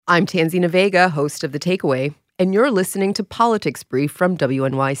I'm Tanzina Vega, host of The Takeaway, and you're listening to Politics Brief from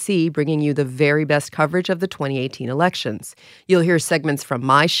WNYC, bringing you the very best coverage of the 2018 elections. You'll hear segments from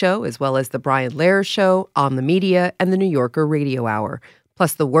my show, as well as The Brian Lehrer Show, On the Media, and The New Yorker Radio Hour,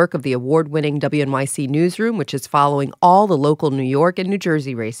 plus the work of the award-winning WNYC Newsroom, which is following all the local New York and New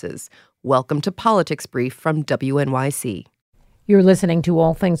Jersey races. Welcome to Politics Brief from WNYC. You're listening to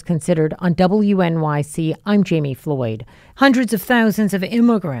All Things Considered on WNYC. I'm Jamie Floyd. Hundreds of thousands of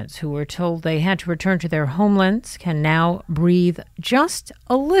immigrants who were told they had to return to their homelands can now breathe just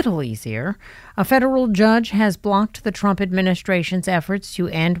a little easier. A federal judge has blocked the Trump administration's efforts to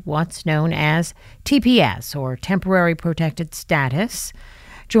end what's known as TPS, or Temporary Protected Status.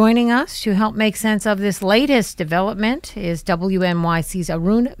 Joining us to help make sense of this latest development is WNYC's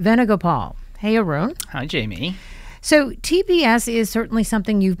Arun Venugopal. Hey, Arun. Hi, Jamie. So TPS is certainly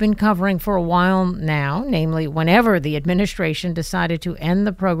something you've been covering for a while now, namely whenever the administration decided to end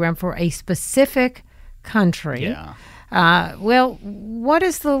the program for a specific country. Yeah. Well, what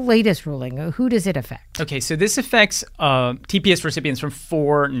is the latest ruling? Who does it affect? Okay, so this affects TPS recipients from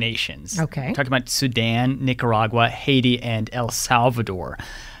 4 nations. Okay. We're talking about Sudan, Nicaragua, Haiti, and El Salvador.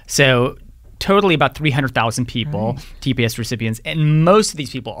 So totally about 300,000 people, right. TPS recipients, and most of these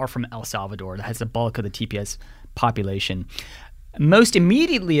people are from El Salvador. That has the bulk of the TPS population. Most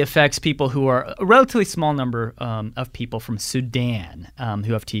immediately affects people who are a relatively small number of people from Sudan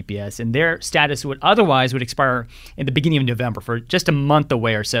who have TPS, and their status would expire in the beginning of November, for just a month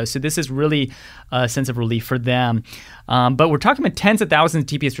away or so. So this is really a sense of relief for them. But we're talking about tens of thousands of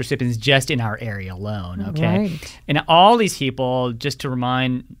TPS recipients just in our area alone. Okay, right. And all these people, just to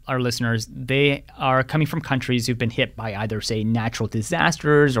remind our listeners, they are coming from countries who've been hit by either, say, natural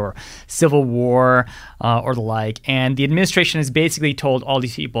disasters or civil war or the like. And the administration has basically told all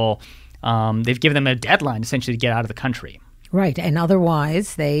these people, they've given them a deadline essentially to get out of the country. Right, and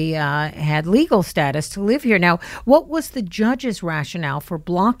otherwise they had legal status to live here. Now, what was the judge's rationale for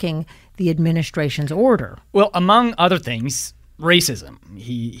blocking the administration's order? Well, among other things, racism.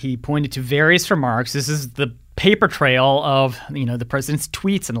 He pointed to various remarks. This is the paper trail of, the president's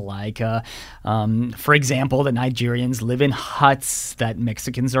tweets and the like. For example, that Nigerians live in huts, that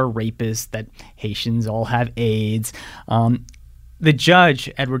Mexicans are rapists, that Haitians all have AIDS. The judge,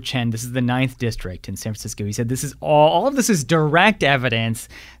 Edward Chen, this is the 9th District in San Francisco, he said this is all of this is direct evidence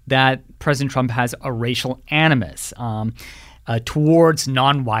that President Trump has a racial animus towards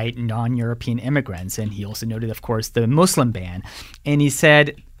non-white, non-European immigrants. And he also noted, of course, the Muslim ban. And he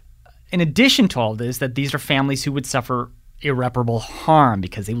said, in addition to all this, that these are families who would suffer irreparable harm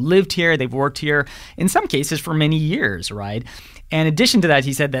because they lived here, they've worked here, in some cases for many years, right? And in addition to that,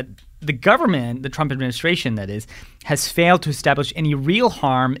 he said that the government, the Trump administration, that is, has failed to establish any real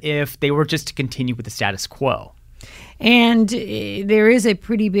harm if they were just to continue with the status quo. And there is a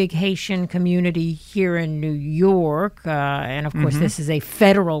pretty big Haitian community here in New York. And, of course, this is a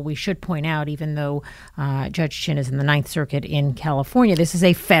federal, we should point out, even though Judge Chin is in the 9th Circuit in California, this is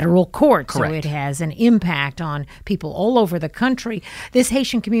a federal court. Correct. So it has an impact on people all over the country. This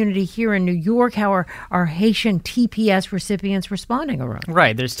Haitian community here in New York, how are Haitian TPS recipients responding around?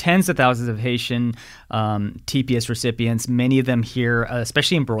 Right. There's tens of thousands of Haitian TPS recipients, many of them here,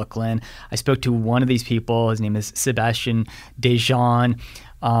 especially in Brooklyn. I spoke to one of these people. His name is Sebastian Dejean.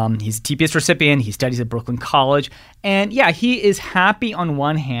 He's a TPS recipient. He studies at Brooklyn College. And yeah, he is happy on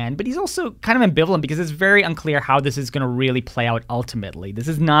one hand, but he's also kind of ambivalent because it's very unclear how this is going to really play out ultimately. This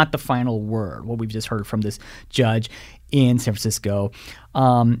is not the final word, what we've just heard from this judge in San Francisco.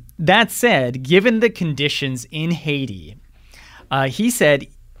 That said, given the conditions in Haiti, he said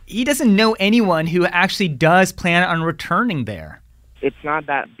he doesn't know anyone who actually does plan on returning there. It's not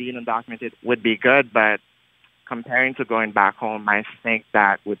that being undocumented would be good, but comparing to going back home, I think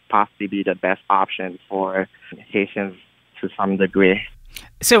that would possibly be the best option for Haitians to some degree.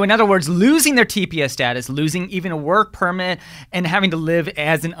 So in other words, losing their TPS status, losing even a work permit, and having to live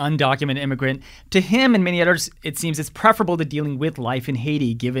as an undocumented immigrant, to him and many others, it seems it's preferable to dealing with life in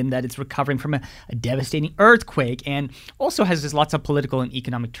Haiti, given that it's recovering from a devastating earthquake and also has just lots of political and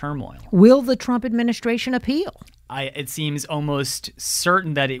economic turmoil. Will the Trump administration appeal? It seems almost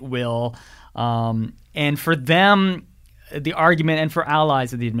certain that it will. And for them, the argument, and for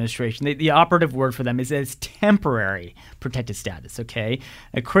allies of the administration, the operative word for them is as temporary protected status, okay?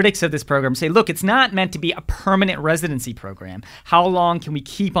 Critics of this program say, look, it's not meant to be a permanent residency program. How long can we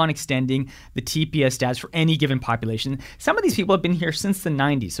keep on extending the TPS status for any given population? Some of these people have been here since the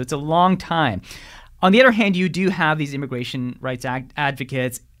 90s, so it's a long time. On the other hand, you do have these immigration rights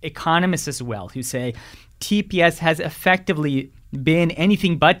advocates, economists as well, who say TPS has effectively been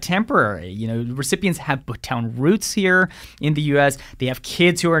anything but temporary. Recipients have put down roots here in the U.S. They have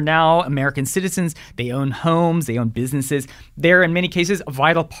kids who are now American citizens. They own homes. They own businesses. They're, in many cases, a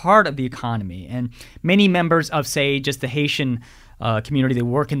vital part of the economy. And many members of, say, just the Haitian community, they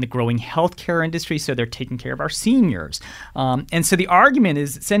work in the growing healthcare industry, so they're taking care of our seniors. And so the argument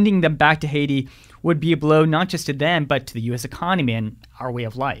is sending them back to Haiti would be a blow not just to them, but to the U.S. economy and our way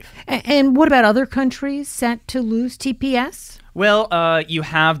of life. And what about other countries set to lose TPS? Well, you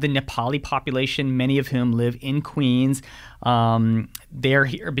have the Nepali population, many of whom live in Queens. They're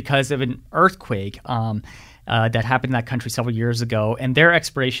here because of an earthquake that happened in that country several years ago, and their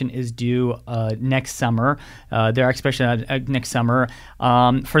expiration is due next summer. Next summer.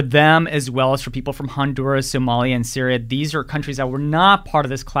 For them, as well as for people from Honduras, Somalia, and Syria, these are countries that were not part of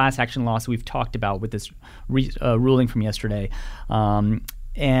this class action lawsuit we've talked about with this ruling from yesterday.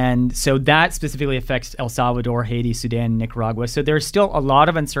 And so that specifically affects El Salvador, Haiti, Sudan, Nicaragua. So there's still a lot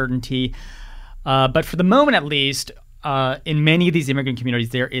of uncertainty. But for the moment, at least, in many of these immigrant communities,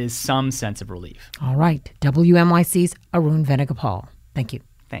 there is some sense of relief. All right. WNYC's Arun Venugopal. Thank you.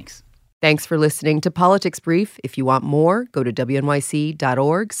 Thanks. Thanks for listening to Politics Brief. If you want more, go to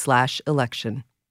wnyc.org/election.